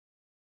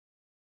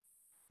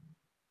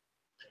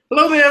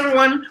Hello there,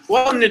 everyone.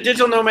 Welcome to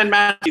Digital Nomad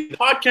Matthew, the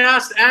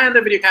podcast and the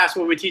videocast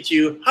where we teach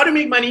you how to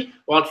make money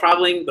while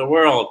traveling the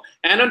world.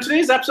 And on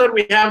today's episode,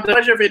 we have the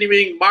pleasure of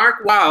interviewing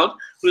Mark Wild,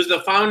 who is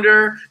the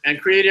founder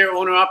and creator,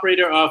 owner,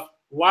 operator of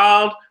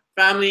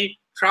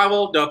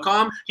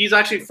wildfamilytravel.com. He's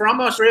actually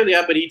from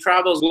Australia, but he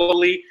travels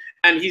globally,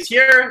 and he's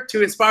here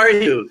to inspire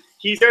you.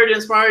 He's here to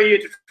inspire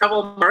you to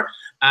travel more.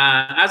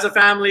 As a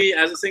family,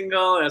 as a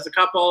single, as a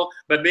couple,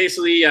 but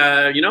basically,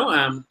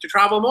 to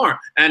travel more.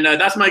 And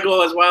that's my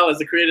goal as well as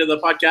the creator of the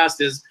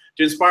podcast, is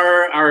to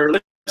inspire our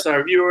listeners,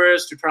 our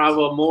viewers to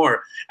travel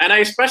more. And I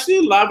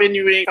especially love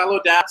interviewing fellow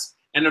dads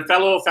and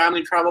fellow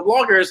family travel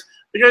bloggers,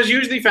 because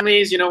usually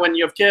families, when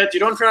you have kids, you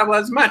don't travel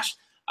as much.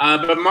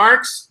 But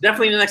Mark's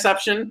definitely an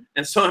exception,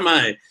 and so am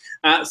I.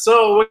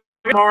 So we'll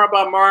hear more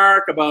about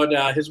Mark,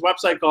 about his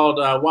website called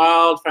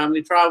Wild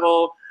Family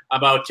Travel,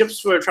 about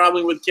tips for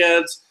traveling with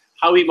kids,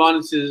 how he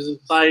monitors his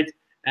site,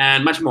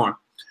 and much more.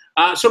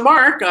 So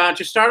Mark,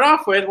 to start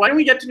off with, why don't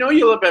we get to know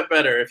you a little bit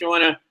better, if you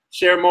want to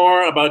share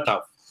more about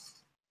that.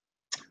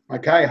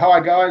 Okay, hi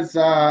guys,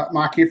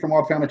 Mark here from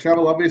Wild Family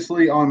Travel.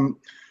 Obviously, I'm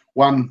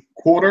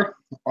 1/4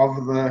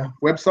 of the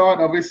website,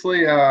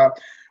 obviously,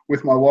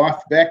 with my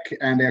wife, Beck,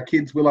 and our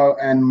kids, Willow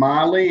and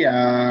Marley.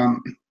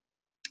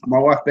 My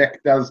wife,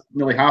 Beck, does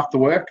nearly half the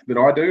work that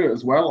I do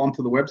as well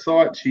onto the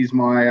website. She's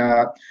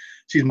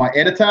my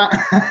editor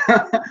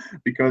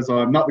because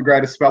I'm not the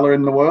greatest speller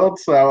in the world.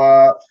 So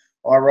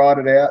I write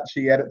it out.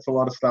 She edits a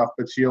lot of stuff,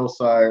 but she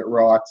also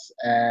writes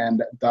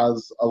and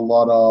does a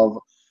lot of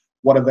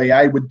what a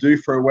VA would do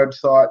for a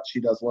website. She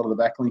does a lot of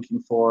the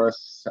backlinking for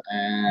us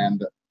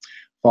and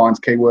finds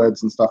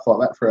keywords and stuff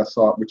like that for our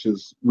site, which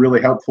is really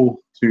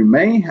helpful to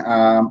me.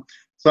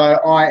 So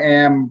I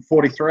am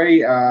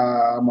 43.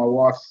 My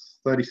wife's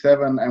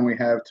 37, and we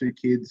have 2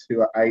 kids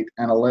who are 8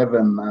 and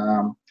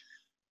 11.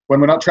 When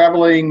we're not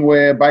traveling,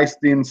 we're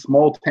based in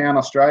small town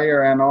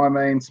Australia, and I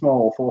mean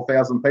small,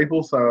 4,000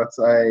 people, so it's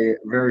a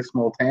very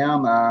small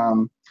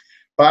town.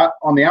 But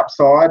on the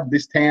upside,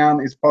 this town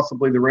is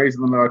possibly the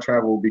reason that I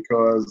travel,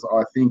 because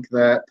I think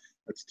that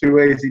it's too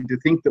easy to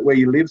think that where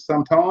you live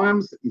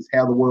sometimes is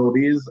how the world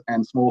is,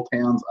 and small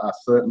towns are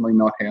certainly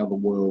not how the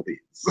world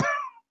is.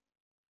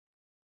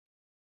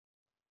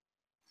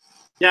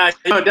 Yeah,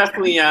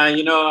 definitely.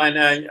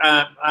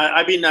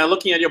 I've been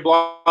looking at your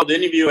blog, the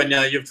interview, and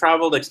you've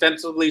traveled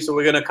extensively, so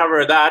we're going to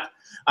cover that.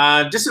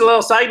 Just a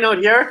little side note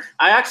here.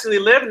 I actually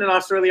lived in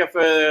Australia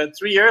for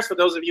 3 years. For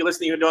those of you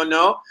listening who don't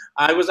know,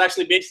 I was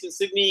actually based in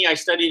Sydney. I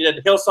studied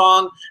at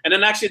Hillsong, and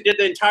then actually did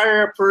the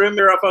entire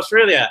perimeter of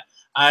Australia.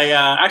 I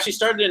actually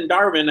started in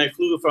Darwin. I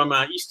flew from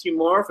East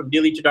Timor, from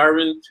Dili to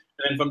Darwin, and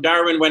then from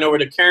Darwin went over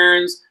to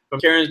Cairns, from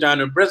Cairns down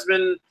to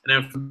Brisbane, and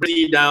then from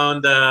Brisbane down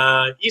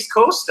the East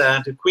Coast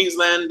to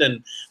Queensland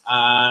and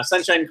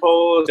Sunshine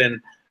Coast and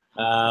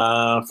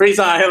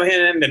Fraser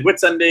Island and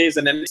Whitsundays,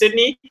 and then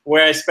Sydney,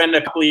 where I spent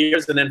a couple of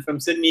years, and then from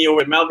Sydney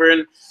over to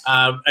Melbourne.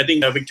 I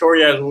think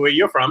Victoria is where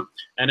you're from,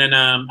 and then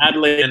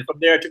Adelaide, and from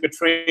there I took a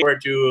train over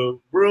to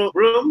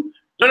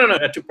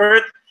to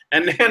Perth,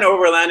 and then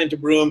overland into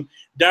Broome,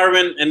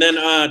 Darwin, and then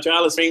to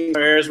Alice Springs,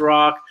 Ayers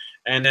Rock,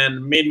 and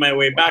then made my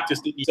way back to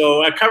Sydney.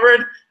 So I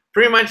covered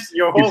pretty much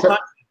your whole country.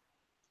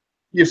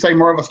 You've seen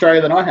more of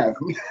Australia than I have.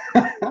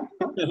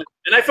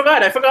 And I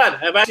forgot. I've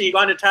actually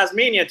gone to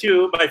Tasmania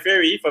too by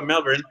ferry from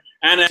Melbourne,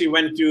 and actually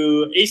went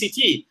to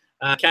ACT,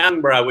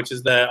 Canberra, which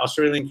is the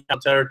Australian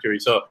Capital Territory.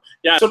 So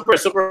yeah, super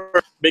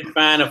big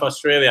fan of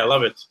Australia. I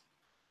love it.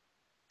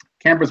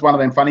 Canberra's one of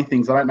them funny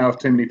things. I don't know if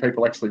too many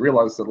people actually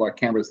realise that, like,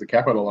 Canberra's the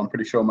capital. I'm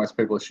pretty sure most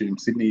people assume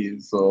Sydney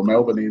is or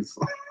Melbourne is.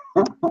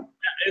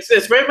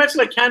 It's very much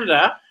like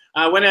Canada.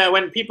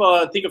 When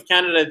people think of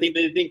Canada, they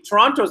think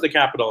Toronto is the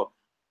capital.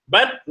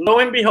 But lo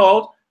and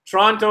behold,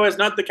 Toronto is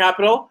not the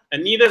capital,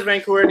 and neither is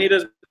Vancouver, neither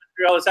is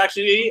Montreal. It's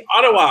actually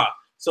Ottawa.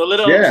 So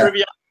little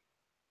trivia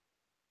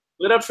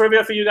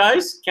for you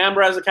guys.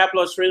 Canberra is the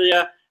capital of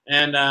Australia,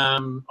 and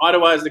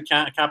Ottawa is the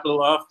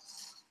capital of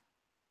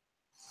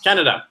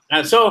Canada.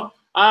 And so,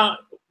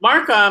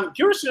 Mark, I'm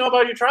curious to know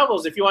about your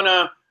travels. If you want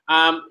to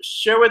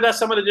share with us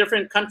some of the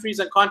different countries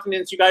and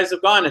continents you guys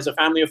have gone as a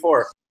family of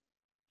 4.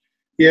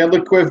 Yeah,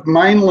 look, we've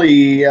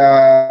mainly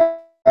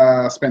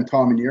spent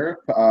time in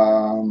Europe.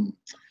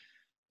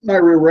 No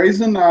real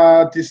reason.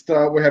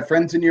 We have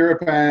friends in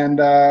Europe, and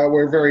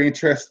we're very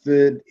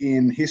interested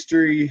in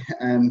history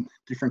and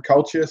different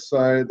cultures.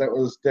 So that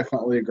was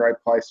definitely a great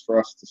place for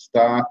us to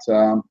start.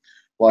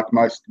 Like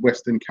most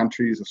Western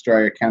countries,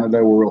 Australia,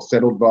 Canada, we're all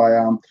settled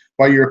by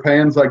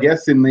Europeans, I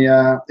guess, in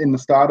the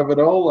start of it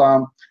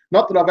all.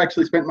 Not that I've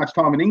actually spent much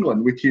time in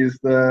England, which is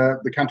the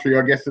country,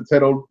 I guess, that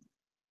settled.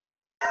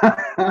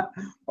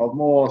 I've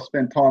more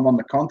spent time on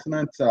the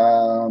continent.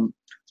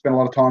 Spent a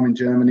lot of time in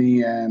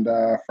Germany and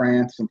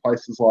France and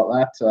places like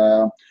that.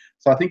 So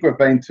I think we've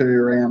been to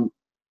around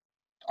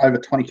over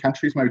 20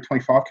 countries, maybe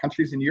 25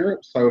 countries in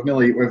Europe. So we've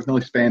nearly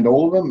spanned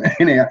all of them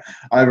in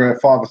over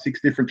 5 or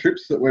 6 different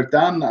trips that we've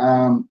done.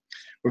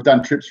 We've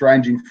done trips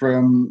ranging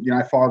from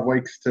 5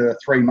 weeks to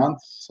 3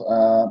 months.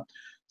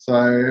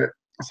 So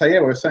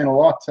yeah, we've seen a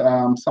lot.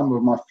 Some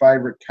of my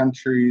favourite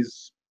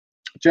countries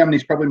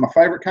Germany's probably my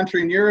favourite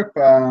country in Europe,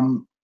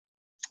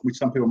 which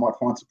some people might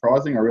find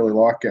surprising. I really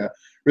like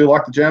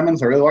the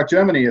Germans. I really like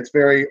Germany. It's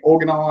very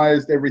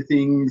organised.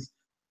 Everything's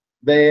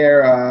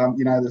there.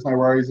 You know, there's no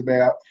worries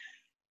about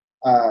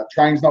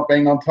trains not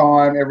being on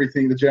time.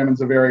 Everything. The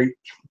Germans are very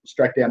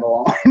straight down the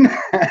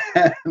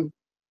line,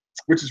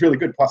 which is really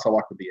good. Plus, I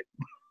like the beer.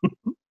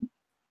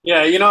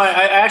 Yeah, you know,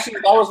 I actually,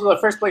 that was the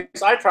first place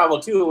I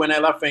traveled to when I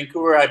left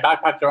Vancouver. I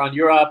backpacked around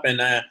Europe,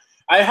 and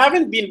I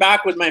haven't been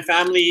back with my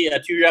family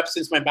to Europe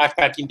since my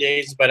backpacking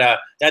days, but I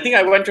think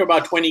I went to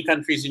about 20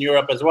 countries in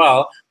Europe as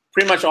well,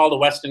 pretty much all the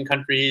Western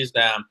countries.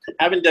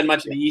 Haven't done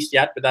much of the East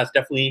yet, but that's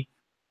definitely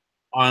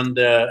on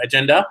the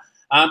agenda.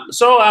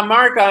 So,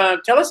 Mark,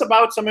 tell us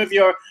about some of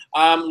your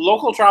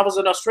local travels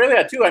in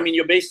Australia, too. I mean,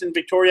 you're based in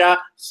Victoria,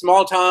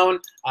 small town.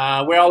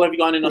 Where all have you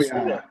gone in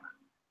Australia?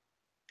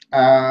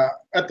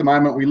 At the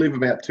moment, we live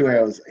about 2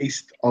 hours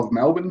east of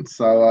Melbourne,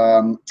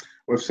 so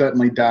we've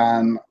certainly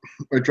done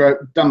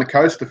the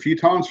coast a few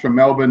times from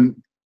Melbourne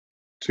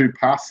to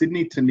past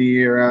Sydney to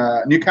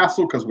near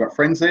Newcastle because we've got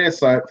friends there.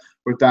 So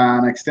we've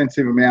done an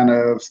extensive amount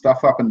of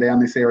stuff up and down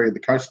this area of the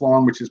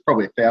coastline, which is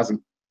probably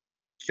 1,000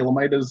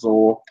 kilometres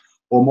or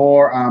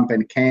more.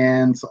 Been to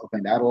Cairns, I've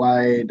been to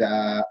Adelaide.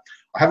 I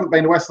haven't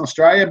been to Western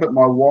Australia, but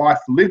my wife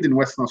lived in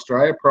Western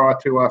Australia prior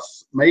to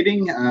us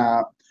meeting.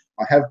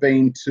 I have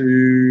been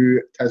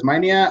to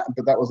Tasmania,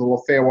 but that was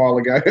a fair while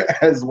ago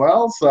as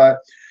well. So,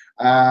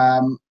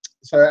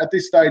 so at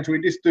this stage,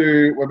 we've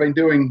been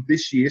doing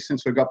this year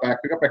since we got back.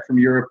 We got back from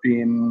Europe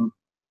in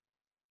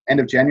end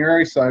of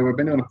January, so we've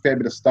been doing a fair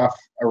bit of stuff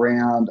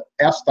around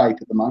our state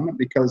at the moment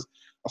because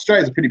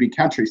Australia's a pretty big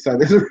country, so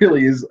there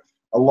really is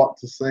a lot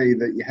to see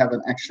that you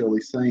haven't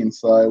actually seen.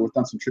 So we've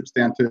done some trips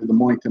down to the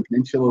Mornington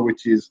Peninsula,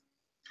 which is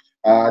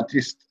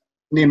just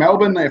near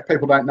Melbourne. If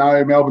people don't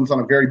know, Melbourne's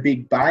on a very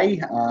big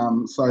bay.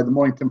 So the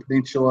Mornington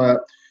Peninsula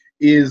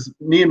is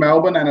near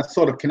Melbourne and it's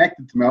sort of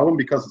connected to Melbourne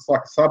because it's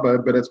like a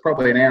suburb, but it's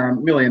probably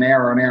nearly an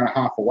hour and a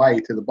half away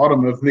to the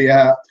bottom of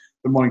the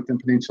Mornington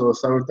Peninsula.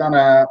 So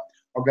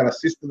I've got a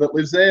sister that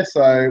lives there,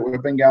 so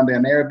we've been going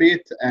down there a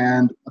bit.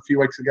 And a few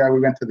weeks ago, we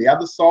went to the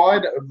other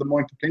side of the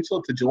Mornington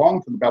Peninsula, to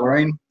Geelong, to the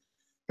Bellarine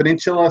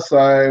Peninsula.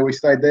 So we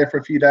stayed there for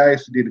a few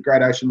days. We did the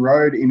Great Ocean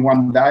Road in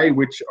one day,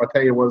 which I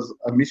tell you was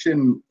a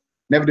mission.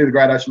 Never do the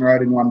Great Ocean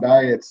Road in one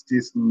day. It's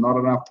just not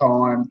enough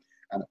time,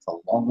 and it's a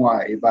long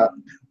way. But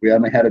we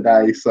only had a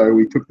day, so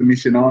we took the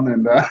mission on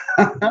and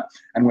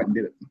and went and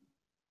did it.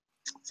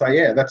 So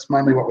yeah, that's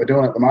mainly what we're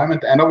doing at the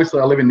moment. And obviously,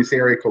 I live in this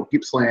area called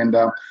Gippsland.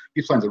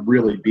 Gippsland's a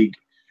really big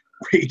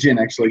region.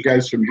 Actually, it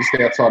goes from just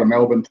outside of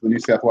Melbourne to the New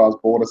South Wales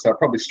border, so it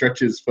probably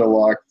stretches for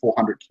like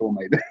 400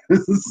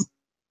 kilometres.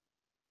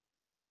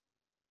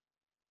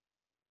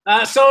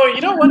 So,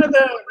 you know, one of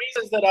the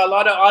reasons that a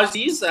lot of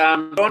Aussies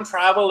don't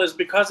travel is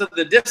because of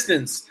the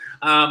distance.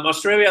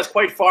 Australia is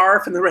quite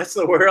far from the rest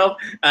of the world.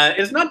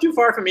 It's not too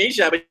far from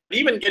Asia, but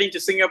even getting to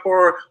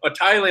Singapore or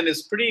Thailand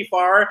is pretty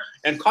far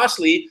and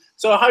costly.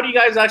 So how do you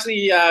guys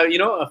actually, you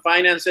know,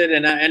 finance it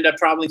and end up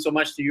traveling so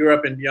much to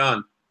Europe and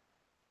beyond?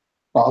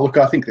 Well, look,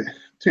 I think there are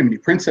too many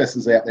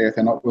princesses out there if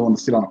they're not willing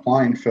to sit on a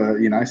plane for,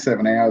 you know,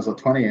 7 hours or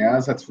 20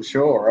 hours, that's for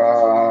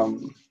sure.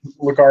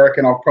 Look, I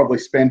reckon I've probably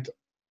spent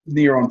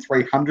near on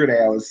 300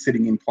 hours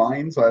sitting in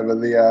planes over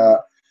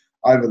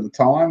the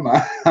time.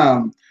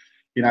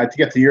 You know, to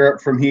get to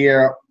Europe from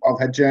here, I've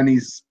had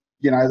journeys,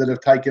 you know, that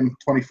have taken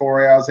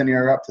 24 hours and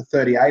you're up to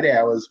 38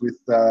 hours with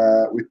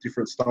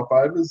different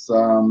stopovers.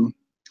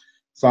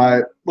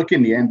 So look,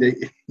 in the end,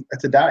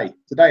 it's a day.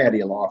 It's a day out of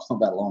your life. It's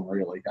not that long,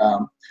 really.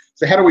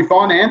 So how do we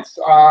finance?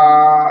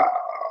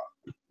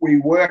 We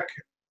work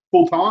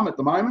full time at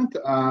the moment,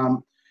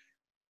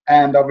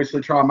 and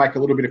obviously try and make a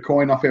little bit of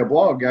coin off our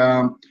blog.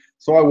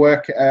 So I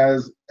work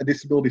as a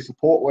disability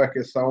support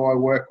worker. So I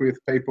work with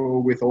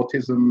people with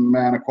autism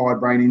and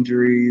acquired brain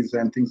injuries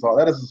and things like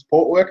that as a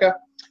support worker.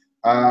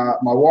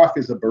 My wife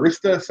is a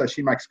barista, so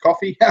she makes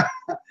coffee.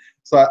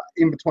 So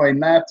in between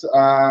that,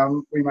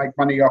 we make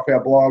money off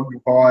our blog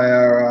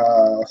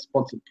via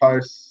sponsored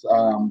posts,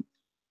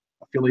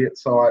 affiliate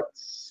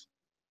sites.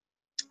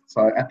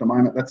 So at the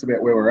moment, that's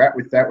about where we're at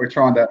with that. We're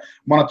trying to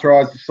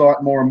monetize the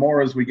site more and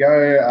more as we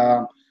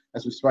go.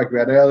 As we spoke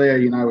about earlier,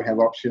 you know, we have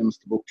options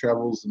to book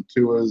travels and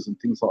tours and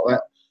things like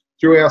that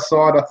through our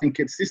site. I think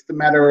it's just a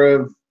matter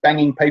of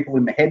banging people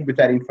in the head with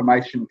that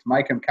information to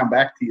make them come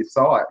back to your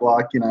site.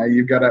 Like, you know,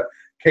 you've got to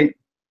keep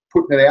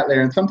putting it out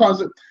there. And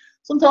sometimes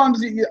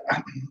you,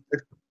 I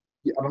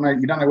don't know,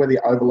 you don't know whether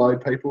you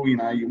overload people. You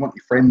know, you want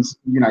your friends,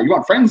 you know, you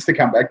want friends to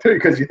come back too,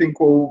 because you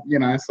think, well, you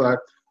know, so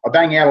I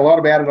bang out a lot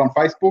about it on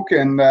Facebook,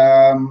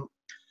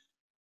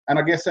 and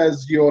I guess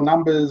as your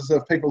numbers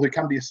of people who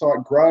come to your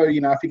site grow,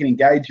 you know, if you can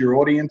engage your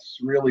audience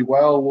really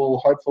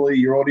well, hopefully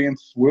your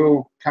audience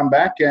will come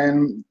back.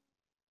 And,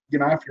 you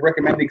know, if you're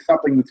recommending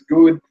something that's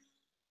good,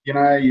 you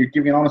know, you're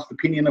giving an honest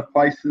opinion of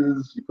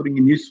places, you're putting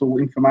in useful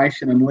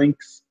information and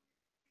links,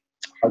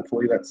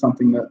 hopefully that's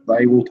something that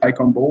they will take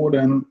on board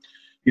and,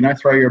 you know,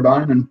 throw you a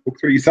bone and book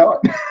through your site.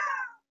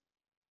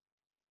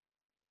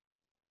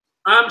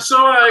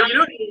 You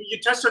know, you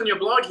touched on your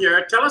blog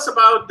here. Tell us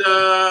about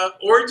the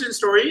origin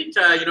story.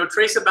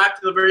 Trace it back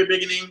to the very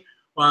beginning.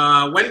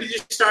 When did you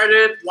start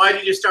it? Why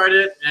did you start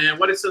it? And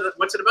what's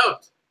it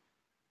about?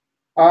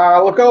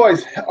 Look,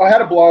 I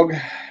had a blog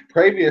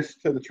previous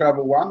to the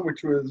travel one,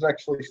 which was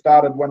actually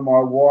started when my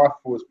wife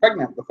was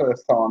pregnant the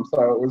first time.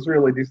 So it was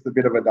really just a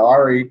bit of a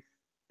diary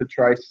to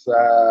trace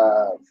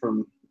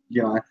from,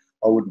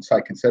 I wouldn't say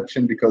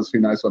conception because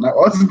who knows when that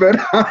was, but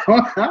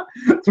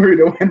through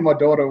to when my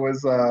daughter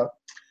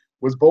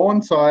was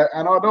born.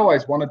 And I'd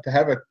always wanted to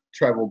have a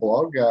travel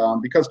blog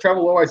because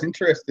travel always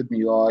interested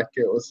me. Like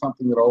it was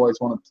something that I always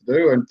wanted to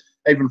do. And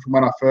even from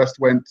when I first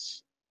went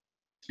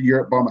to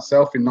Europe by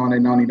myself in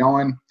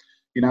 1999,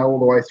 all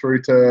the way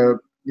through to,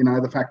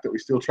 the fact that we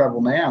still travel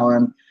now.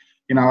 And,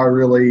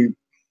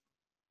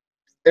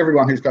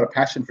 everyone who's got a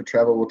passion for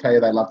travel will tell you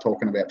they love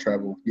talking about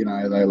travel. They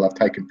love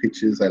taking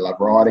pictures, they love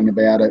writing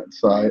about it.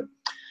 So,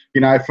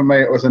 for me,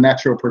 it was a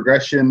natural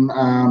progression.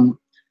 When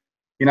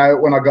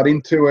I got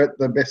into it,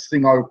 the best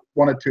thing I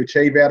wanted to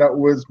achieve out of it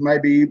was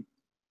maybe,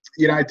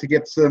 to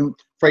get some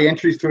free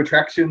entries to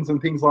attractions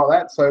and things like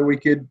that so we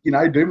could,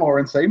 do more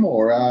and see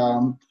more.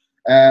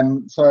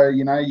 And so,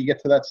 you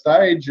get to that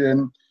stage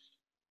and,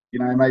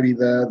 maybe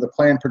the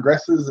plan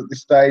progresses. At this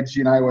stage,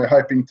 we're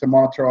hoping to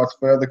monetize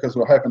further because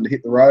we're hoping to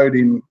hit the road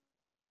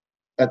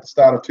at the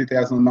start of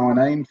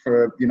 2019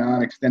 for,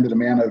 an extended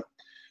amount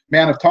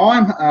of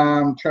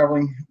time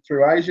traveling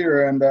through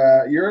Asia and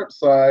Europe.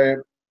 So,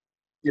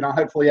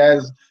 hopefully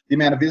as the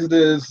amount of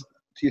visitors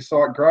to your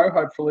site grow,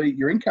 hopefully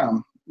your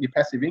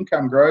passive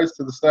income grows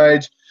to the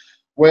stage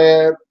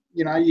where,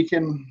 you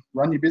can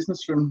run your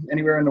business from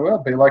anywhere in the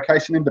world, be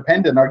location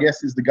independent, I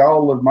guess is the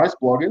goal of most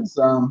bloggers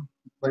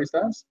these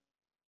days.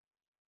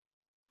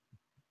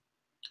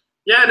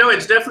 Yeah, no,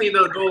 it's definitely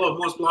the goal of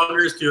most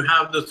bloggers to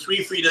have the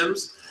three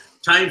freedoms: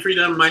 time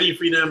freedom, money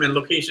freedom, and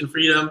location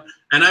freedom.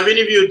 And I've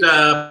interviewed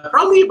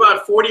probably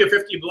about 40 or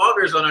 50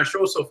 bloggers on our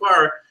show so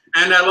far,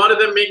 and a lot of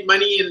them make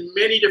money in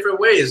many different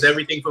ways.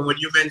 Everything from what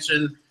you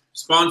mentioned,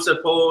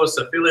 sponsored posts,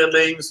 affiliate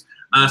links.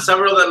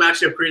 Several of them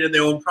actually have created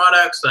their own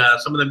products.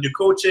 Some of them do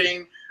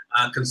coaching,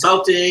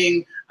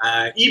 consulting,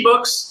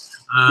 ebooks,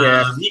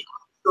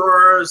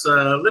 e-stores.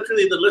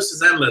 Literally, the list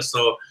is endless.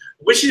 So,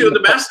 wish you the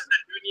best.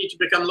 You need to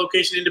become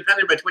location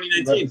independent by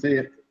 2019. That's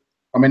it.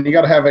 I mean, you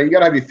got to have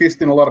your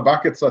fist in a lot of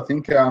buckets. I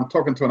think I'm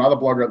talking to another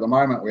blogger at the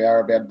moment. We are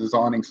about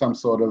designing some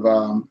sort of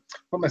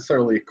not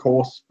necessarily a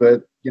course,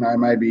 but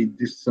maybe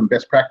just some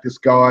best practice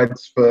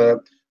guides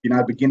for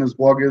beginners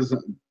bloggers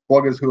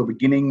who are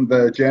beginning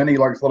the journey.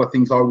 Like there's a lot of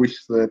things I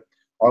wish that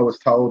I was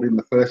told in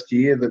the first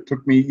year that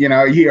took me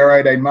a year or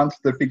 18 months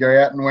to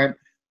figure out, and went,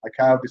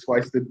 okay, I've just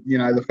wasted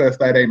the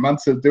first 18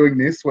 months of doing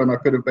this when I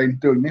could have been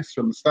doing this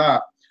from the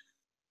start.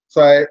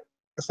 So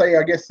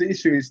I guess the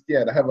issue is,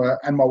 to have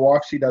and my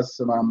wife, she does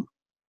some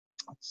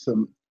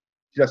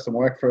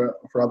work for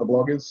other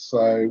bloggers,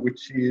 so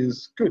which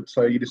is good.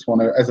 So you just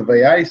want to, as a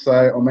VA, so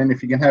I mean,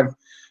 if you can have,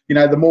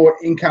 the more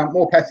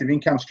passive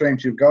income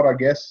streams you've got, I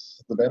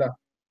guess, the better.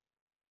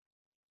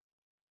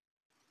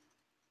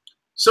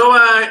 So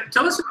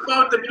tell us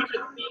about the major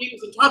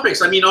themes and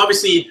topics. I mean,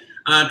 obviously,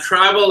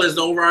 travel is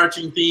the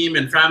overarching theme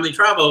and family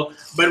travel,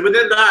 but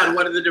within that,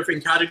 what are the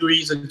different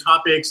categories and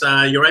topics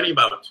you're writing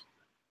about?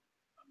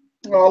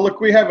 Well, look,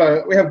 we have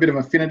a bit of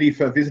affinity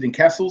for visiting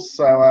castles,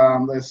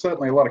 so there's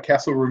certainly a lot of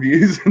castle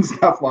reviews and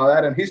stuff like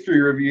that, and history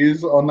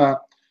reviews on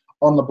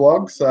the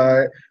blog.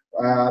 So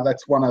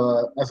that's one of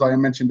the, as I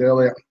mentioned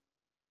earlier,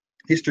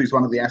 history is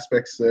one of the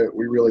aspects that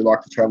we really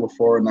like to travel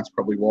for, and that's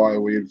probably why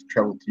we've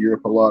travelled to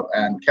Europe a lot.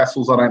 And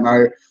castles, I don't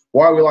know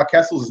why we like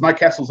castles. There's no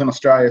castles in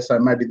Australia, so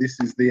maybe this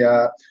is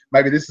the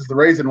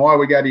reason why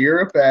we go to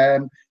Europe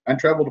and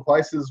travel to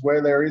places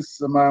where there is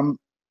some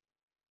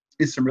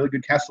really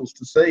good castles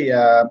to see.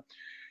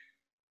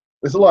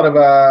 There's a lot of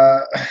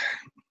our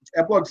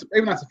blogs,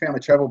 even though it's a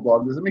family travel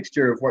blog, there's a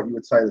mixture of what you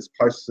would say there's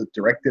posts that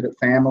directed at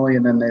family,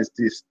 and then there's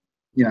this,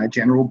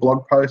 general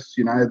blog posts,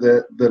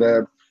 that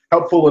are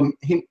helpful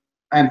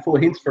and full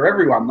of hints for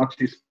everyone, not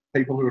just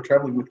people who are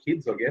traveling with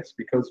kids, I guess,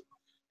 because,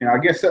 I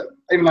guess that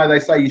even though they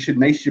say you should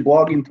niche your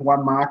blog into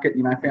one market,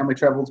 family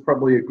travel is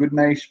probably a good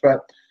niche,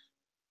 but,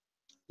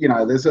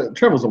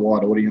 travel's a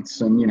wide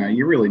audience, and,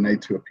 you really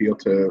need to appeal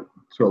to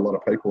a lot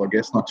of people, I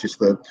guess, not just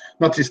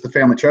the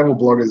family travel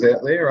bloggers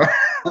out there.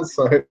 Right?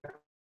 So if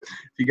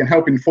you can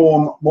help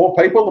inform more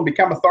people and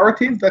become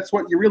authoritative, that's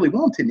what you really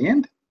want in the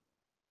end.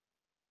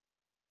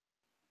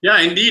 Yeah,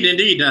 indeed.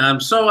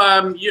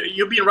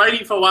 You've been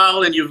writing for a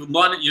while, and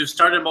you've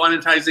started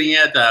monetizing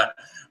it.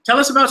 Tell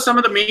us about some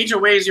of the major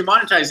ways you're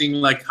monetizing.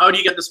 Like, how do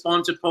you get the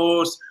sponsored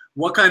posts?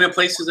 What kind of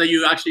places are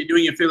you actually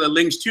doing affiliate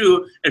links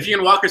to? If you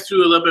can walk us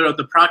through a little bit of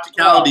the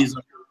practicalities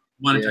of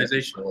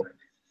monetization. Yeah, sure.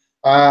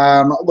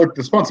 Look,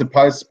 the sponsored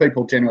posts,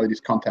 people generally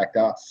just contact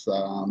us.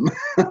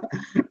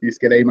 You just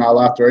get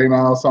email after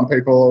email. Some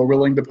people are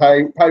willing to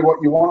pay what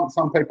you want.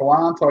 Some people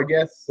aren't, I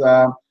guess.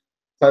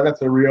 So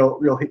that's a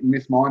real hit and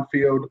miss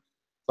minefield.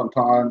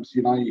 Sometimes,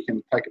 you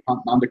can take a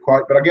punt and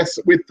underquote. But I guess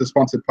with the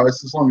sponsored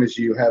posts, as long as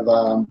you have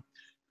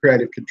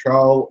creative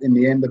control in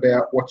the end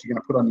about what you're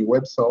going to put on your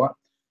website.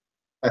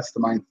 That's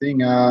the main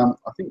thing. I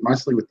think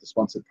mostly with the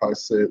sponsored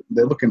posts,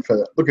 they're looking for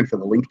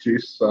the link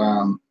juice.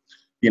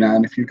 You know,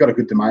 and if you've got a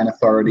good domain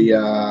authority,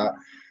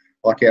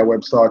 like our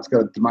website's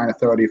got a domain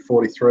authority of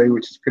 43,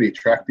 which is pretty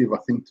attractive, I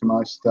think, to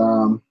most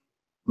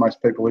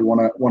people who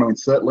want to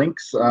insert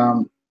links.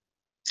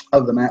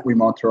 Other than that, we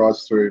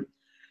monetize through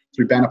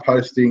banner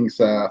postings,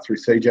 through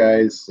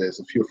CJs. There's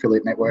a few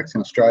affiliate networks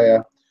in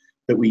Australia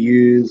that we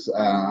use.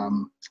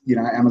 You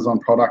know, Amazon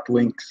product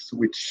links,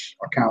 which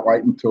I can't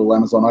wait until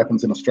Amazon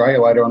opens in Australia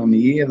later on in the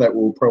year. That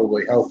will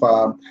probably help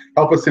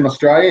us in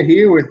Australia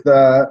here with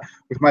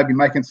maybe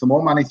making some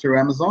more money through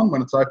Amazon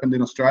when it's opened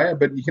in Australia.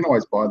 But you can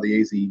always buy the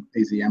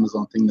easy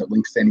Amazon thing that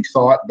links to any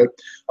site. But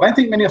I don't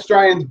think many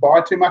Australians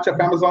buy too much of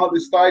Amazon at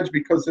this stage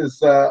because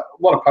there's a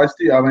lot of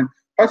postage. I mean,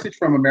 postage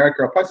from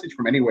America or postage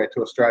from anywhere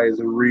to Australia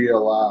is a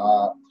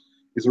real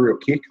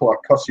kick. Like,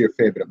 costs you a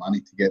fair bit of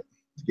money to get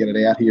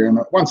it out here. And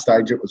at one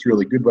stage, it was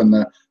really good when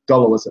the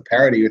dollar was at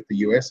parity with the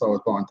US. I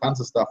was buying tons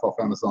of stuff off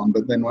Amazon,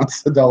 but then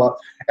once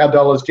our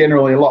dollar's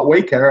generally a lot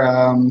weaker,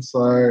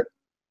 so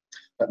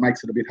that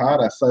makes it a bit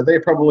harder. So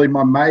they're probably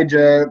my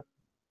major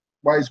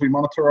ways we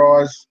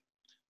monetize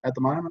at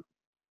the moment.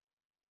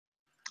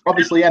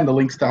 Obviously, and the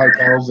links to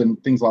hotels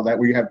and things like that.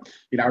 We have,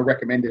 you know,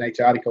 recommend in each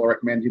article, I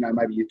recommend, you know,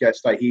 maybe you go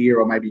stay here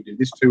or maybe do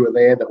this tour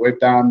there that we've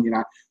done, you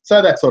know.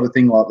 So that sort of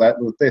thing like that.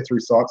 They're through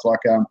sites like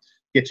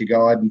Get Your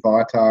Guide and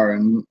Viator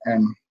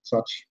and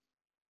such.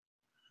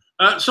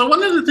 So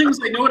one of the things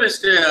I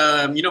noticed,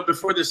 you know,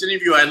 before this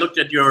interview, I looked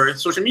at your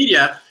social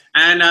media,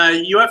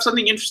 and you have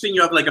something interesting.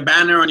 You have like a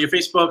banner on your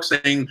Facebook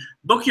saying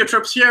 "Book your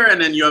trips here," and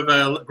then you have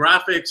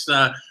graphics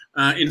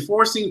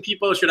enforcing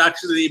people should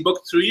actually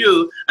book through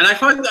you. And I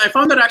found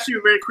that actually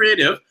very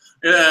creative.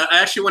 I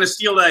actually want to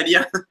steal the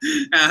idea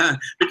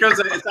because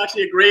it's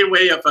actually a great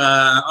way of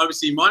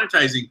obviously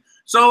monetizing.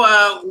 So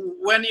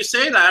when you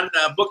say that,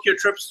 book your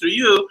trips through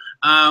you,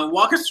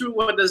 walk us through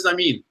what does that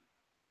mean?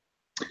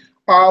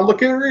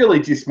 Look, it really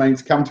just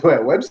means come to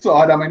our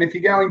website. I mean, if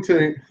you're going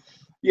to,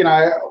 you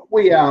know,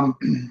 we,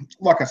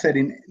 like I said,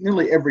 in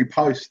nearly every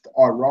post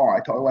I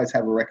write, I always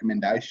have a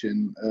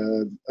recommendation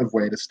of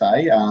where to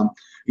stay.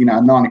 You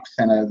know,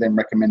 90% of them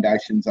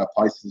recommendations are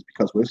places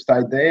because we've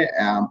stayed there.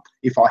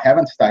 If I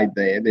haven't stayed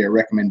there, they're a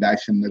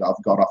recommendation that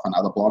I've got off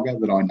another blogger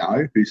that I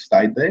know who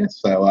stayed there.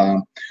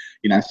 So,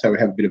 you know, so we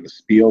have a bit of a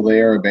spiel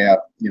there about,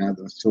 you know,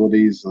 the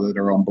facilities that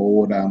are on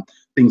board,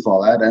 things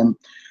like that.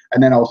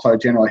 And then also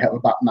generally have a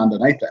button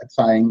underneath that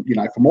saying, you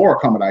know, for more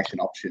accommodation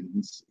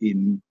options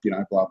in, you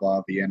know, blah,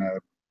 blah, Vienna,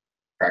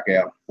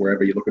 Krakow,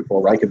 wherever you're looking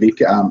for,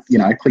 Reykjavik, you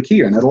know, click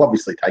here. And it'll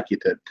obviously take you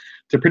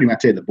to pretty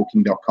much either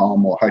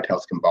booking.com or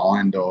Hotels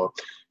Combined or,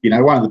 you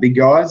know, one of the big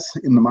guys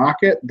in the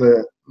market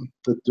that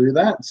do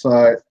that.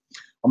 So,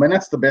 I mean,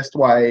 that's the best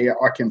way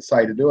I can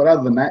say to do it.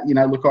 Other than that, you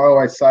know, look, I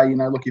always say, you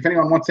know, look, if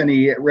anyone wants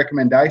any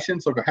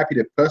recommendations, look, I'm happy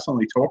to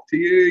personally talk to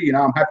you. You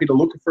know, I'm happy to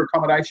look for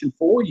accommodation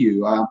for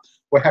you.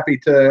 We're happy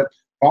to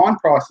find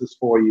prices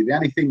for you. The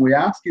only thing we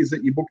ask is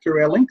that you book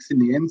through our links in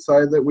the end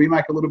so that we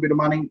make a little bit of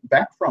money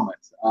back from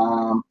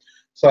it.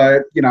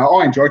 So, you know,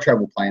 I enjoy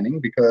travel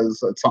planning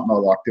because it's something I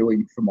like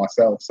doing for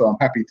myself. So I'm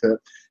happy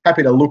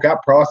to look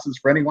up prices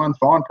for anyone,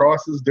 find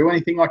prices, do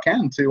anything I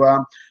can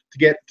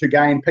to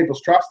gain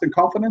people's trust and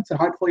confidence, and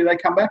hopefully they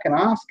come back and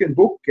ask and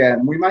book,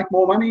 and we make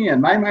more money,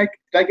 and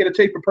they get a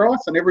cheaper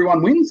price, and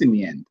everyone wins in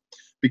the end.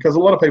 Because a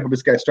lot of people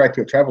just go straight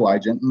to a travel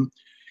agent, and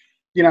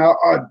you know,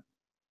 I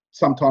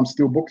sometimes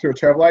still book through a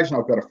travel agent.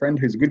 I've got a friend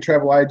who's a good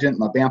travel agent,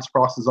 and I bounce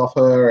prices off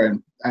her,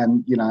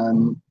 and you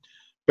know,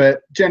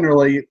 but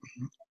generally,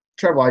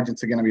 travel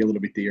agents are going to be a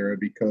little bit dearer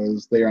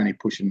because they're only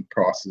pushing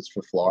prices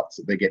for flights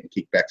that they're getting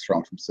kickbacks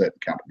from certain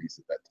companies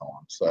at that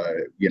time. So,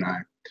 you know,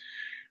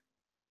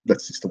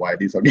 that's just the way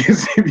it is, I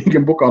guess. If you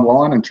can book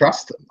online and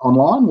trust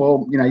online,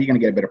 well, you know, you're going to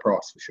get a better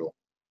price for sure.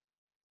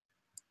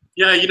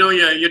 Yeah, you know,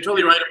 you're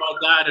totally right about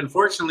that.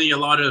 Unfortunately, a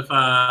lot of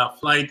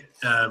flight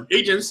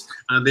agents,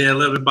 they're a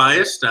little bit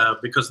biased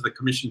because of the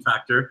commission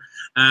factor.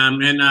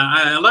 And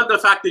I love the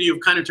fact that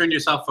you've kind of turned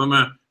yourself from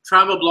a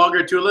travel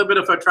blogger to a little bit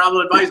of a travel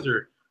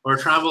advisor or a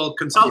travel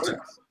consultant.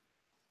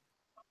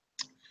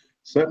 Yeah.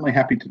 Certainly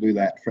happy to do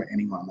that for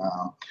anyone.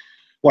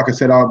 Like I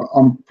said,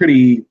 I'm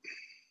pretty,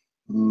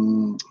 I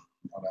don't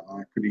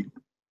know, pretty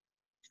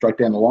straight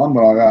down the line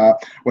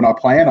when I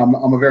plan.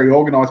 I'm a very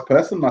organised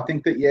person. I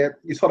think that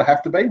you sort of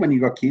have to be when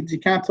you've got kids. You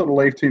can't sort of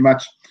leave too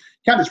much.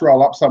 You can't just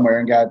roll up somewhere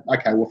and go,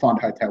 okay, we'll find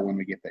a hotel when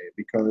we get there,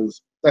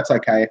 because that's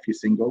okay if you're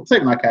single. It's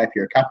even okay if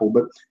you're a couple,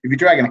 but if you're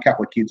dragging a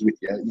couple of kids with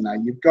you, you know,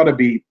 you've got to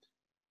be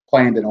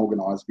planned and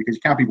organised, because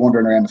you can't be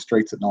wandering around the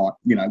streets at night,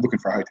 you know, looking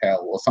for a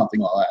hotel or something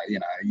like that. You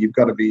know, you've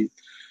got to be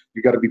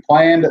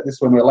planned. This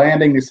is when we're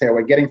landing. This is how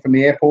we're getting from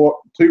the airport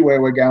to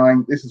where we're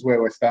going. This is where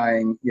we're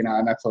staying. You know,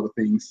 and that sort of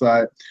thing.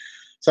 So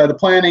the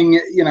planning,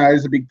 you know,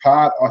 is a big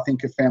part, I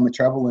think, of family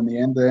travel in the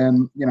end.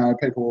 And you know,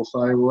 people will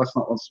say, well, that's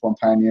not what's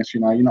spontaneous. You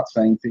know, you're not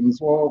seeing things.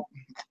 Well,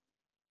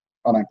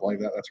 I don't believe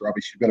that. That's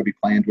rubbish. You've got to be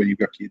planned when you've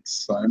got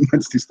kids. So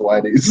that's just the way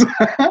it is.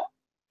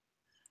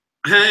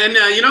 And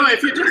you know,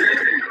 if you're just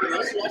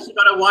actually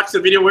got to watch the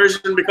video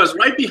version because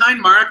right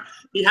behind Mark,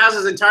 he has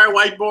his entire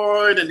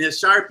whiteboard and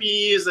his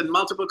Sharpies and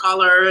multiple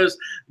colors,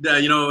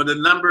 the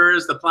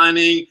numbers, the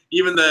planning,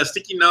 even the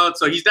sticky notes.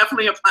 So he's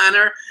definitely a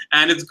planner,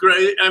 and it's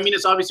great. I mean,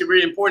 it's obviously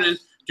very important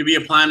to be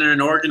a planner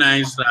and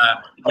organized.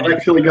 I've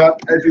actually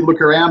got, as you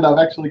look around, I've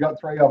actually got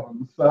 3 of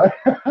them. So.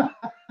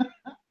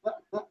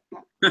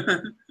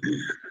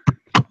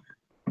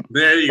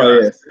 There you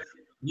go. Yes.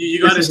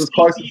 You got a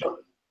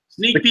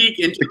sneak peek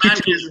into the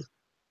kitchen.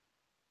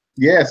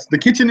 Yes, the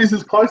kitchen is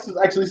as close as,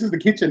 actually this is the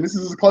kitchen. This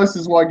is as close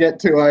as I get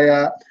to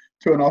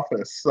an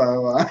office.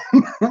 So,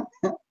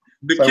 so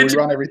we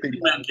run everything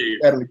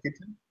out of the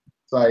kitchen.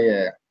 So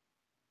yeah.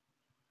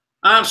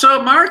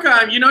 So Mark,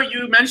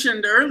 you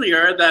mentioned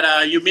earlier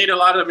that you made a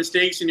lot of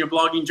mistakes in your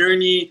blogging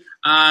journey.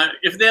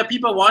 If there are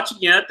people watching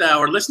it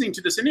or listening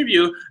to this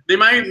interview, they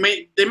might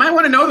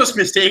want to know those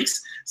mistakes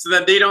so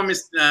that they don't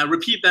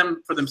repeat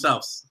them for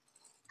themselves.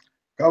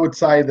 I would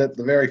say that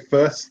the very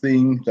first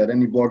thing that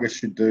any blogger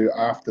should do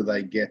after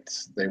they get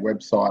their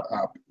website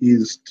up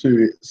is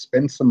to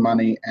spend some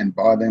money and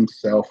buy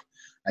themselves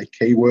a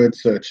keyword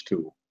search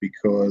tool,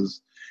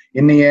 because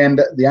in the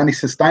end, the only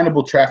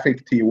sustainable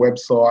traffic to your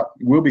website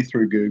will be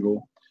through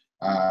Google.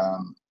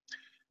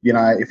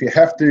 If you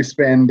have to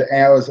spend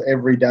hours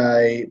every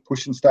day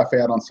pushing stuff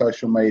out on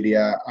social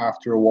media,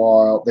 after a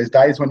while, there's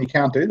days when you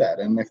can't do that.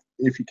 And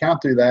if you can't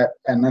do that,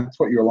 and that's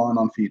what you're relying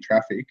on for your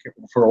traffic,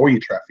 for all your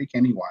traffic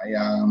anyway,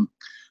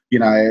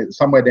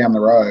 somewhere down the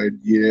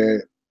road,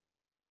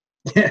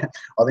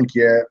 I think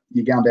you're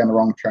going down the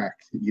wrong track.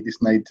 You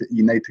just need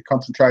to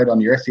concentrate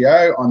on your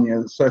SEO, on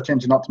your search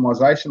engine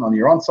optimization, on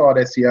your on-site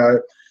SEO,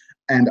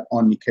 and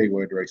on your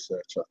keyword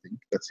research. I think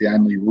that's the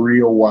only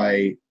real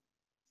way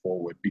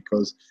forward,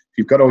 because if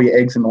you've got all your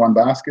eggs in the one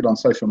basket on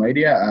social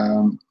media,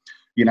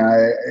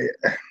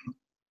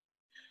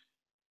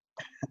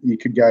 you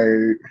could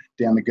go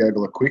down the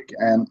gurgler quick.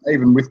 And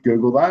even with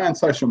Google though and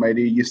social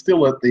media, you're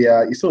still at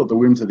the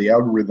whims of the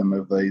algorithm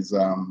of these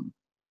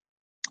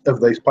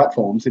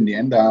platforms in the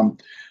end.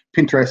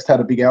 Pinterest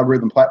had a big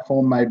algorithm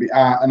platform, maybe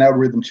an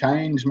algorithm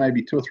change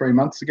maybe 2 or 3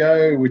 months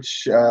ago,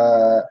 which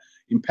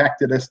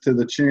impacted us to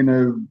the tune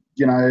of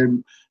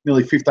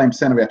nearly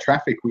 15% of our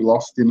traffic we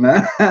lost in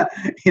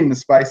the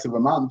space of a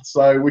month.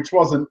 So which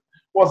wasn't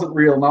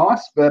real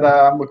nice, but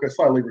look, I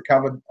slowly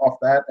recovered off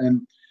that,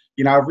 and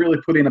I've really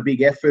put in a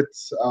big effort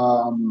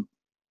on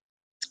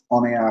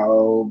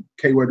our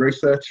keyword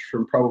research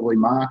from probably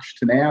March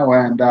to now,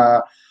 and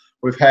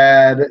we've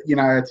had,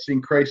 it's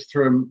increased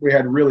from, we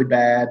had really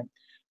bad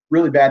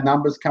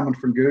numbers coming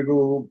from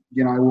Google.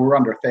 We were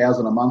under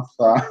 1,000 a month,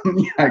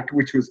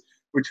 which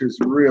was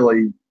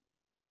really,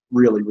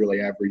 really,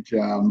 really average.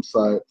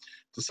 So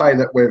to say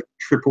that we've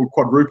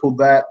quadrupled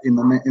that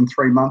in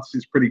 3 months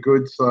is pretty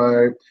good.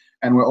 So,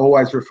 and we're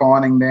always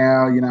refining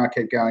now. I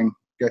keep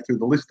go through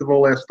the list of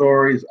all our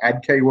stories,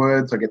 add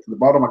keywords. I get to the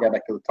bottom, I go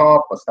back to the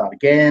top, I start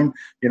again.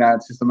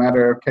 It's just a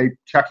matter of keep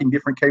chucking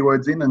different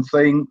keywords in and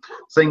seeing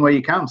where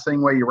you come,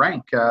 seeing where you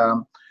rank.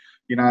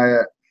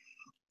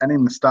 And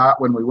in the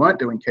start, when we weren't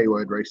doing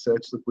keyword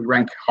research, look, we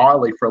rank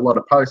highly for a lot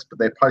of posts, but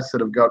they're posts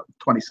that have got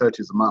 20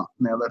 searches a month.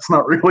 Now that's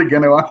not really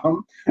going to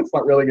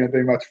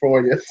do much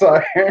for you. So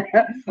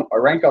I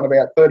rank on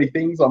about 30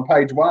 things on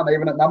page 1,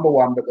 even at number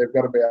 1, but they've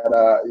got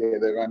about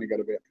they've only got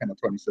about 10 or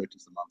 20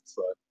 searches a month.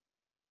 So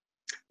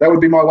that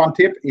would be my one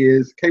tip: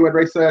 is keyword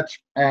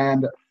research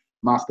and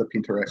master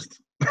Pinterest.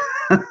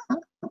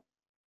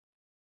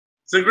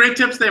 So great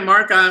tips there,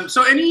 Mark.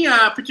 So any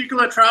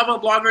particular travel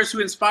bloggers who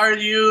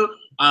inspired you,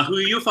 who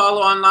you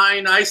follow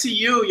online? I see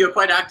you're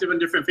quite active in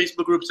different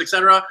Facebook groups,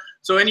 etc.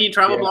 So any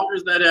travel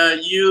bloggers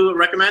that you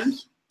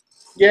recommend?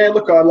 Yeah,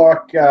 look, I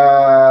like,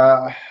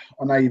 I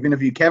know you've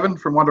interviewed Kevin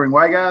from Wandering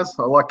Wagars.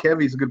 I like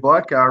Kev, he's a good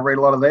bloke. I read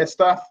a lot of their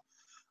stuff.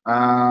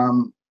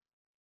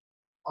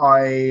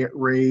 I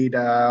read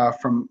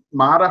from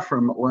Marta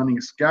from Learning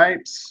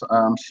Escapes.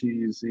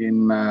 She's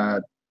in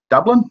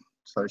Dublin,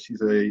 so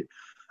she's a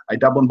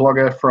Dublin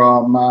blogger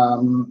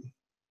from,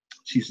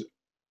 she's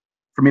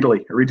from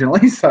Italy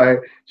originally, so I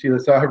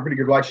have a pretty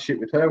good relationship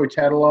with her. We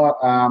chat a lot.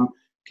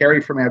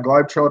 Kerry from our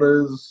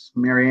Globetrotters,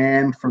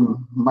 Marianne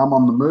from Mum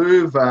on the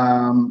Move.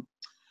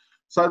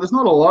 So there's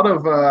not a lot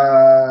of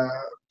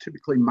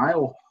typically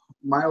male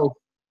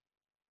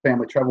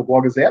family travel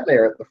bloggers out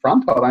there at the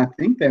front. I don't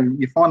think. Then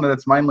you find that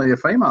it's mainly a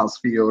females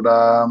field.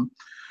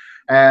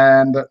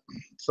 And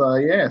so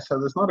yeah, so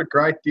there's not a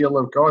great deal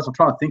of guys. I'm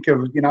trying to think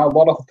of a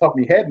lot off the top of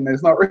my head, and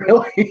there's not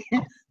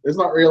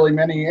really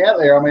many out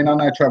there. I mean, I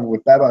know Travel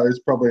with Babbo is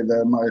probably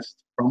the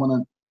most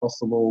prominent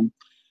possible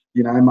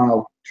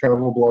male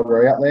travel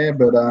blogger out there,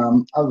 but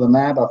other than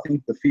that, I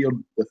think the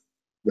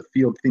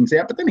field things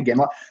out. But then again,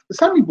 like, there's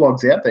so many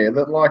blogs out there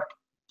that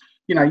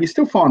you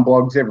still find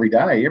blogs every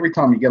day. Every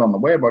time you get on the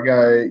web, I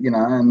go,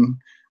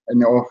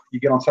 or you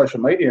get on social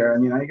media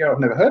and, you go, I've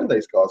never heard of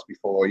these guys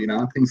before,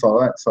 and things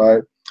like that.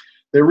 So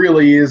there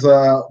really is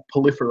a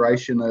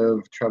proliferation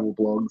of travel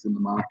blogs in the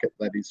market,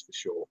 that is for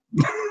sure.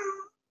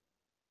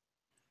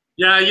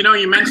 Yeah,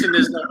 you mentioned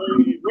this.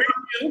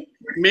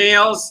 Where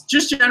males,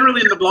 just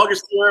generally in the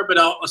blogosphere, but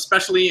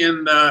especially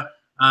in the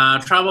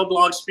travel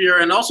blog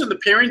sphere and also in the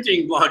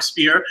parenting blog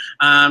sphere.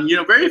 You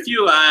know, very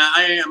few.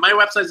 My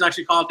website is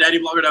actually called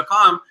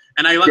daddyblogger.com,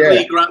 and I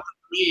luckily grew up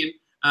in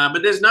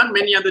but there's not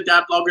many other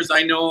dad bloggers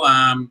I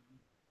know.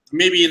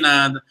 Maybe in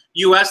the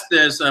US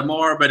there's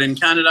more, but in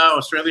Canada,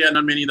 Australia,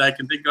 not many that I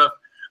can think of.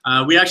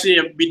 We actually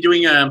have been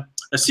doing a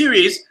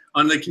series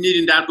on the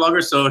Canadian dad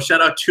bloggers, so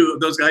shout out to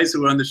those guys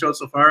who are on the show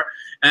so far.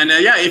 And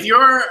yeah, if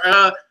you're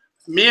a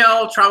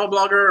male travel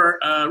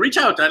blogger, reach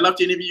out. I'd love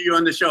to interview you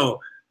on the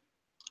show.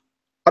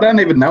 I don't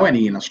even know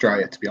any in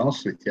Australia, to be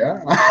honest with you.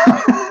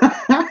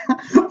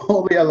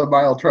 All the other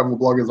male travel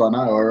bloggers I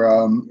know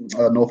are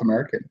North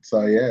American.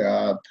 So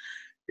yeah,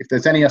 if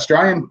there's any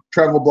Australian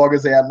travel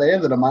bloggers out there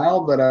that are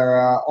male that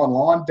are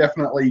online,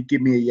 definitely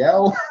give me a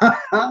yell.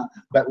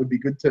 That would be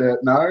good to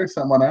know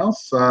someone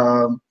else.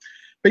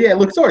 But yeah,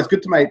 look, it's always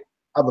good to meet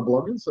other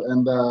bloggers,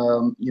 and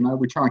you know,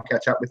 we try and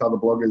catch up with other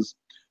bloggers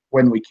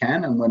when we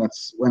can and when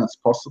it's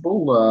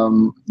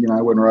possible. You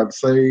know, when we're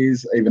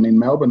overseas, even in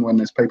Melbourne, when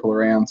there's people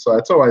around. So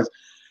it's a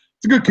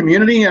good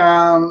community.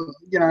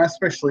 You know,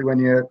 especially when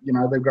you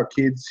know, they've got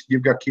kids,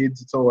 you've got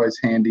kids. It's always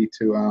handy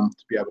to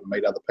be able to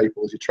meet other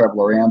people as you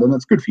travel around, and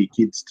it's good for your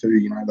kids too.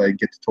 You know, they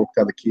get to talk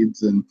to other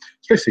kids, and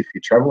especially if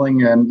you're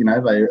traveling, and you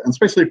know, and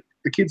especially if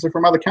the kids are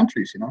from other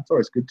countries. You know, it's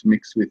always good to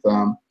mix with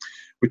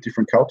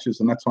different cultures,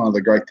 and that's one of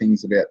the great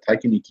things about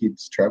taking your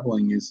kids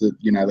traveling is that,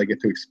 you know, they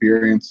get to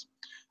experience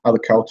other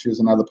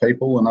cultures and other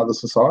people and other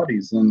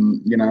societies.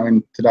 And, you know,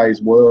 in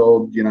today's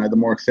world, you know, the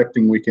more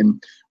accepting we can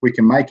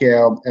make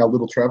our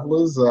little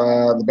travelers,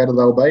 the better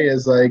they'll be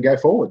as they go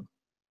forward.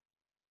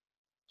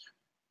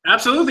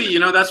 Absolutely. You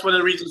know, that's one of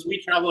the reasons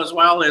we travel as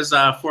well, is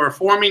for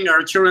forming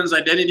our children's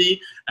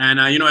identity. And,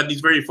 you know, at these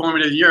very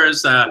formative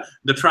years,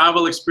 the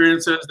travel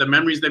experiences, the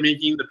memories they're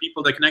making, the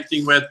people they're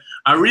connecting with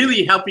are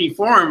really helping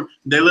form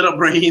their little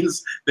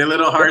brains, their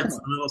little hearts,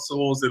 their little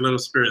souls, their little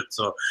spirits.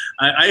 So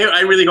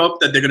I really hope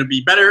that they're going to be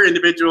better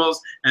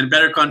individuals and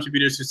better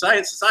contributors to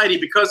society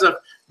because of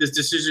this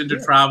decision to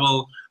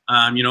travel,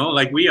 you know,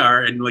 like we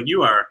are and like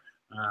you are.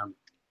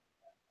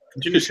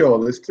 For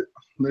sure.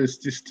 There's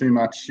just too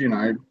much, you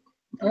know.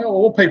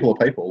 All people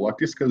are people. Like,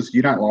 just because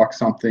you don't like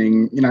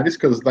something, you know, just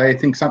because they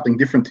think something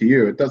different to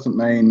you, it doesn't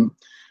mean,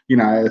 you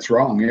know, it's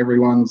wrong.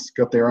 Everyone's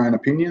got their own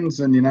opinions,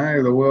 and, you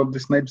know, the world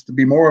just needs to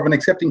be more of an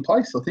accepting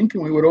place, I think,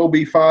 and we would all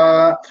be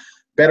far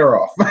better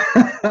off.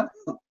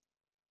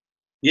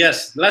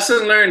 Yes,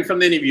 lesson learned from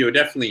the interview,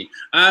 definitely.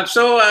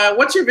 So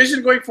what's your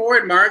vision going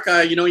forward, Mark?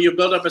 You know, you've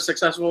built up a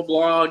successful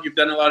blog. You've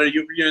done a lot of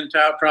European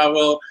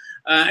travel.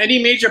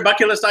 Any major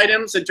bucket list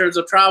items in terms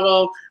of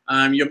travel,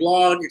 your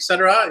blog,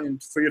 etc.,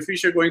 and for your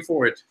future going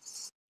forward?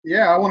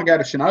 Yeah, I want to go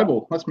to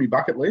Chernobyl. That's my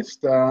bucket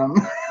list.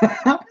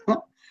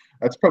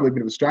 That's probably a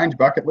bit of a strange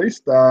bucket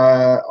list.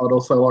 I'd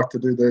also like to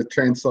do the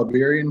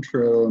Trans-Siberian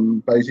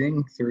from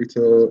Beijing through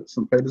to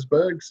St.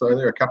 Petersburg. So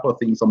there are a couple of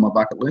things on my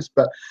bucket list.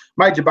 But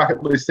major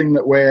bucket list thing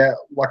that we're,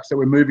 like I said,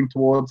 we're moving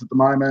towards at the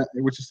moment,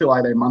 which is still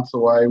 18 months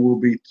away, will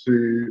be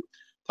to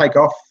take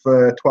off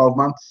for 12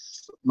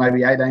 months,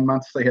 maybe 18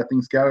 months, see how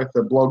things go. If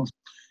the blog's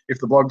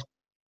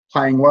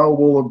playing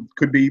well,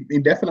 could be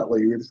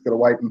indefinitely. We've just got to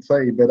wait and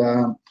see. But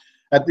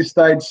at this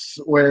stage,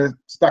 we're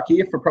stuck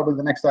here for probably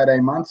the next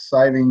 18 months,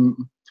 saving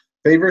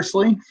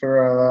feverishly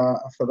for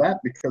that,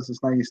 because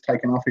there's no use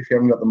taking off if you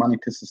haven't got the money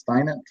to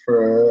sustain it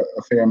for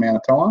a fair amount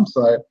of time.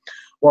 So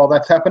while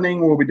that's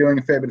happening, we'll be doing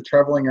a fair bit of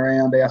travelling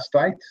around our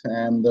state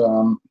and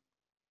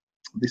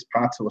this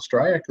parts of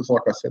Australia, because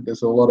like I said,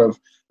 there's a lot of,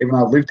 even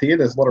though I've lived here,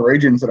 there's a lot of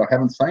regions that I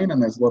haven't seen,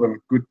 and there's a lot of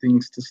good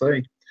things to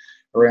see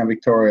around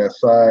Victoria.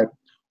 So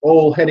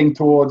all heading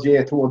towards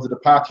a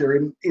departure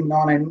in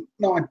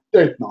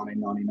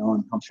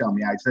 1999. I'm showing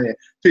my age there.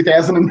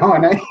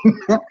 2019.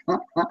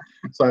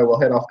 So we'll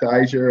head off to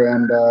Asia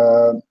and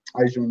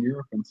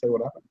Europe and see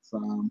what happens.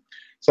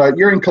 So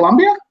you're in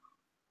Colombia?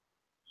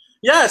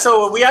 Yeah,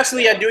 so we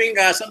actually are doing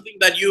something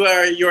that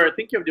you're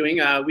thinking of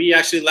doing. We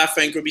actually left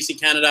Vancouver, BC,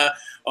 Canada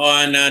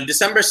on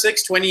December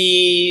 6,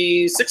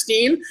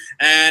 2016,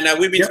 and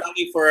we've been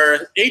traveling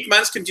for 8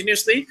 months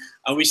continuously.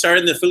 We started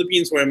in the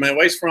Philippines, where my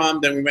wife's from,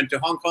 then we went to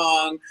Hong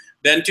Kong,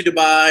 then to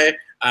Dubai,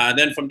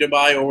 then from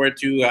Dubai over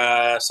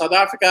to South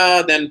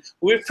Africa. Then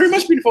we've pretty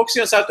much been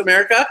focusing on South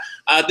America.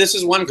 This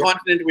is one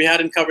continent we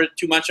hadn't covered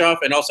too much of,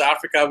 and also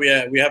Africa,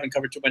 we haven't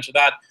covered too much of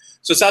that.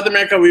 So South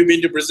America, we've been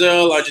to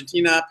Brazil,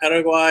 Argentina,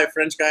 Paraguay,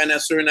 French Guiana,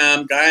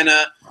 Suriname,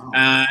 Guyana,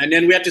 and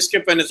then we had to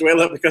skip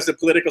Venezuela because of the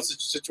political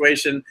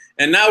situation.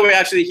 And now we're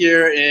actually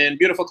here in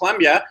beautiful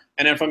Colombia,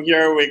 and then from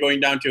here we're going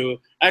down to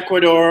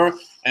Ecuador,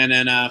 and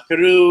then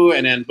Peru,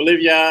 and then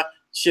Bolivia,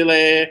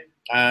 Chile,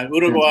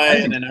 Uruguay,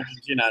 and then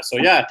Argentina. So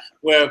yeah,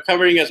 we're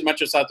covering as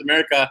much as South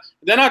America.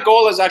 Then our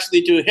goal is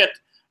actually to hit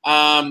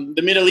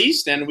the Middle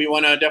East, and we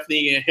want to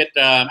definitely hit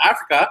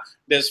Africa.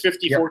 There's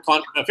 54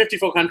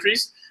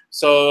 countries.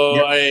 So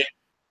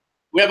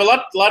we have a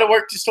lot of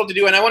work still to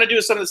do, and I want to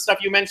do some of the stuff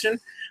you mentioned.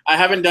 I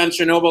haven't done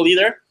Chernobyl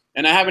either,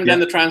 and I haven't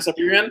done the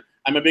Trans-Siberian.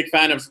 I'm a big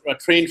fan of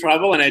train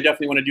travel, and I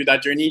definitely want to do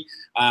that journey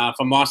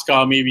from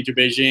Moscow maybe to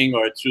Beijing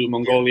or through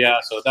Mongolia.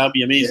 So that would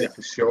be amazing. Yeah,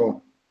 for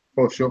sure.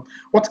 For sure.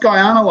 What's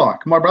Guyana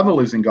like? My brother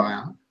lives in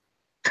Guyana.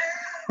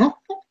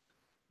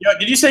 Yeah,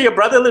 did you say your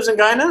brother lives in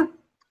Guyana?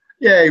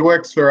 Yeah, he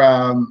works for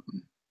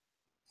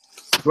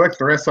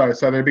Esso,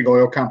 so they're a big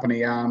oil company.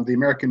 The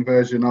American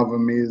version of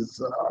them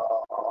is I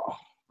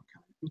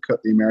can't think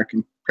what the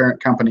American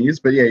parent company is,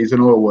 but yeah, he's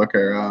an oil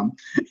worker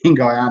in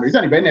Guyana. He's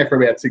only been there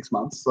for about 6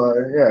 months, so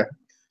yeah,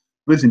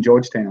 lives in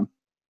Georgetown.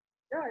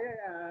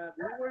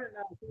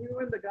 We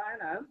were in the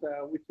Guyanas,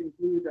 which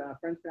include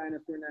French Guiana,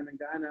 Suriname, and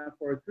Guyana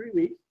for 3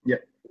 weeks. Yeah.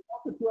 There's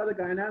also 2 other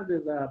Guyanas.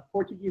 There's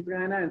Portuguese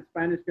Guyana and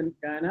Spanish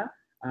Guyana.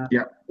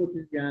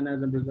 Portuguese Guyana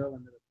is in Brazil,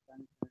 and there's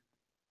Spanish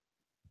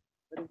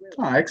Guyana.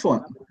 Oh,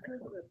 excellent. The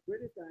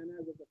British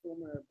Guyana was a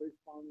former British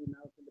colony,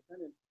 now it's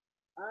independent.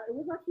 It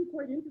was actually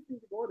quite interesting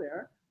to go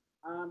there.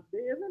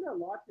 There isn't a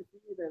lot to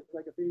see. There's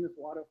like a famous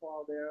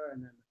waterfall there,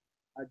 and then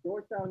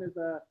Georgetown is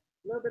a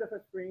little bit of a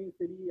strange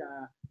city,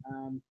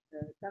 kind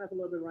of a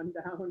little bit run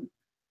down.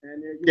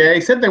 And yeah,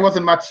 he said there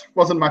wasn't much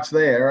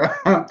there.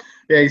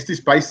 Yeah, he's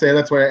just based there.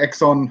 That's where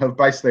Exxon have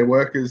based their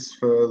workers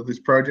for this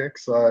project.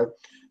 So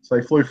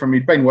he flew from.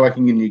 He'd been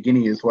working in New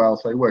Guinea as well.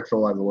 So he works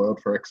all over the world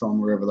for Exxon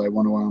wherever they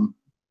want to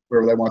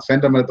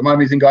send him. And at the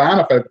moment, he's in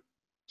Guyana for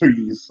 2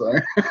 years. So.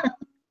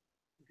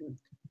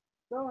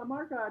 So,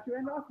 Mark, to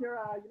end off here,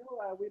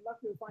 we'd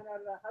love to find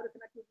out how to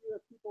connect with you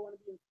if people want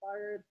to be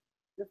inspired,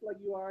 just like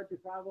you are, to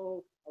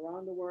travel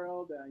around the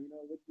world.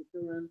 With your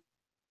children,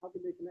 how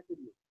can they connect with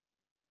you?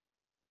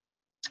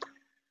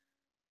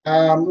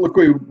 Look,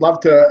 we love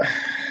to.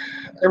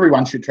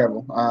 Everyone should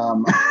travel.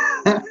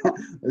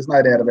 There's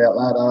no doubt about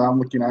that.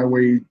 Look,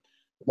 we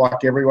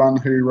like everyone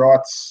who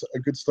writes a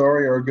good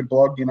story or a good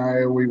blog.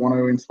 We want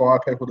to inspire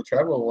people to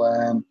travel,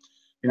 and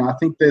I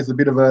think there's a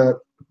bit of a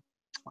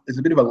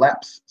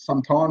lapse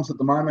sometimes at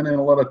the moment in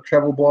a lot of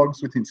travel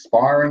blogs with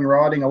inspiring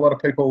writing. A lot of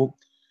people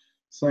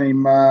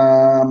seem,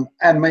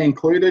 and me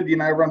included,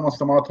 everyone wants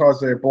to monetize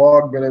their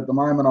blog, but at the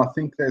moment I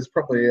think there's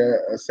probably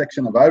a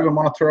section of over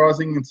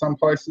monetizing in some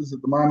places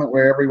at the moment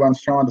where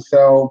everyone's trying to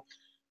sell,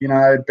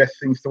 best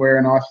things to wear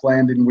in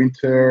Iceland in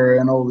winter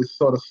and all this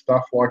sort of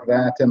stuff like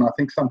that. And I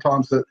think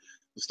sometimes the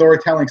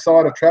storytelling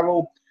side of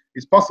travel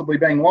is possibly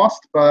being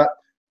lost, but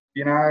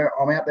I'm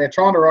out there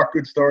trying to write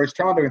good stories,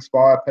 trying to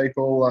inspire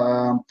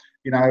people,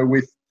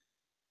 with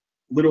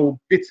little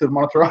bits of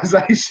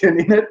monetization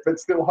in it, but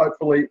still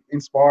hopefully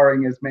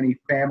inspiring as many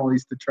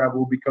families to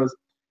travel, because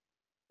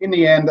in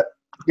the end,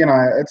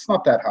 it's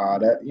not that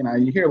hard.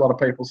 You hear a lot of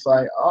people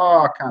say,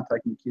 oh, I can't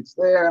take my kids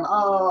there, and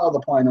oh, the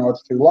plane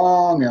ride's too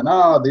long, and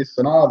oh, this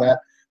and oh, that.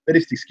 They're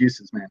just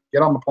excuses, man.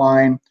 Get on the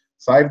plane,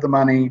 save the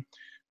money,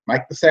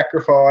 make the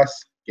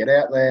sacrifice, get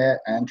out there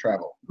and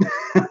travel.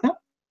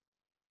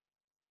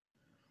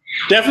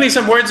 Definitely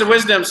some words of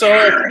wisdom. So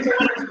if you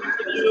want to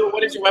connect with you,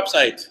 what is your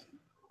website?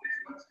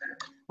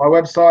 My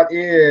website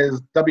is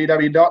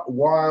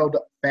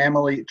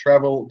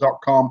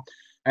www.wildfamilytravel.com.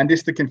 And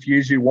just to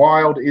confuse you,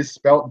 wild is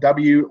spelt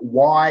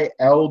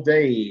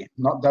W-Y-L-D,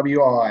 not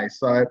W-I.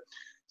 So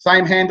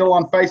same handle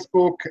on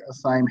Facebook,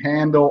 same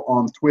handle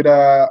on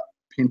Twitter,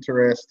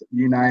 Pinterest,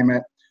 you name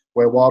it.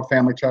 We're Wild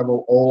Family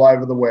Travel all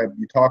over the web.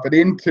 You type it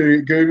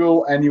into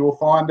Google and you will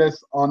find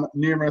us on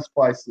numerous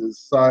places.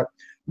 So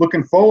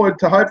looking forward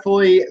to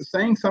hopefully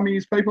seeing some of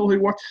these people who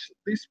watch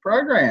this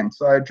program.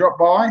 So drop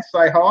by,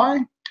 say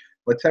hi.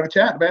 Let's have a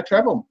chat about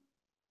travel.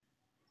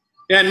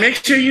 Yeah, and make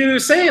sure you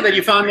say that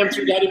you found them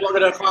through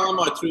daddyblogger.com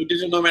or through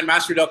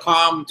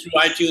digitalnomadmastery.com, through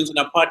iTunes and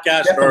our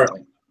podcast, Definitely.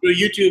 or through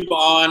YouTube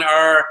on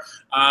our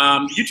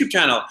YouTube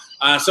channel.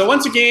 So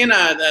once again,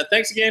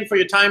 thanks again for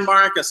your time,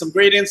 Mark. Some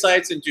great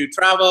insights into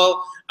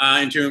travel,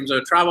 in terms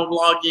of travel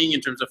blogging,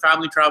 in terms of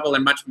family travel,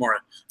 and much more.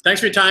 Thanks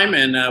for your time,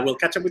 and we'll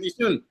catch up with you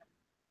soon.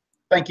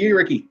 Thank you,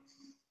 Ricky.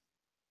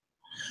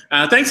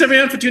 Thanks,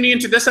 everyone, for tuning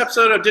into this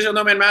episode of Digital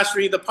Nomad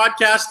Mastery, the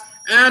podcast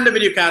and the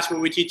videocast where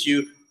we teach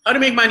you how to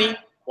make money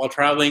while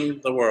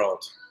traveling the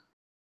world.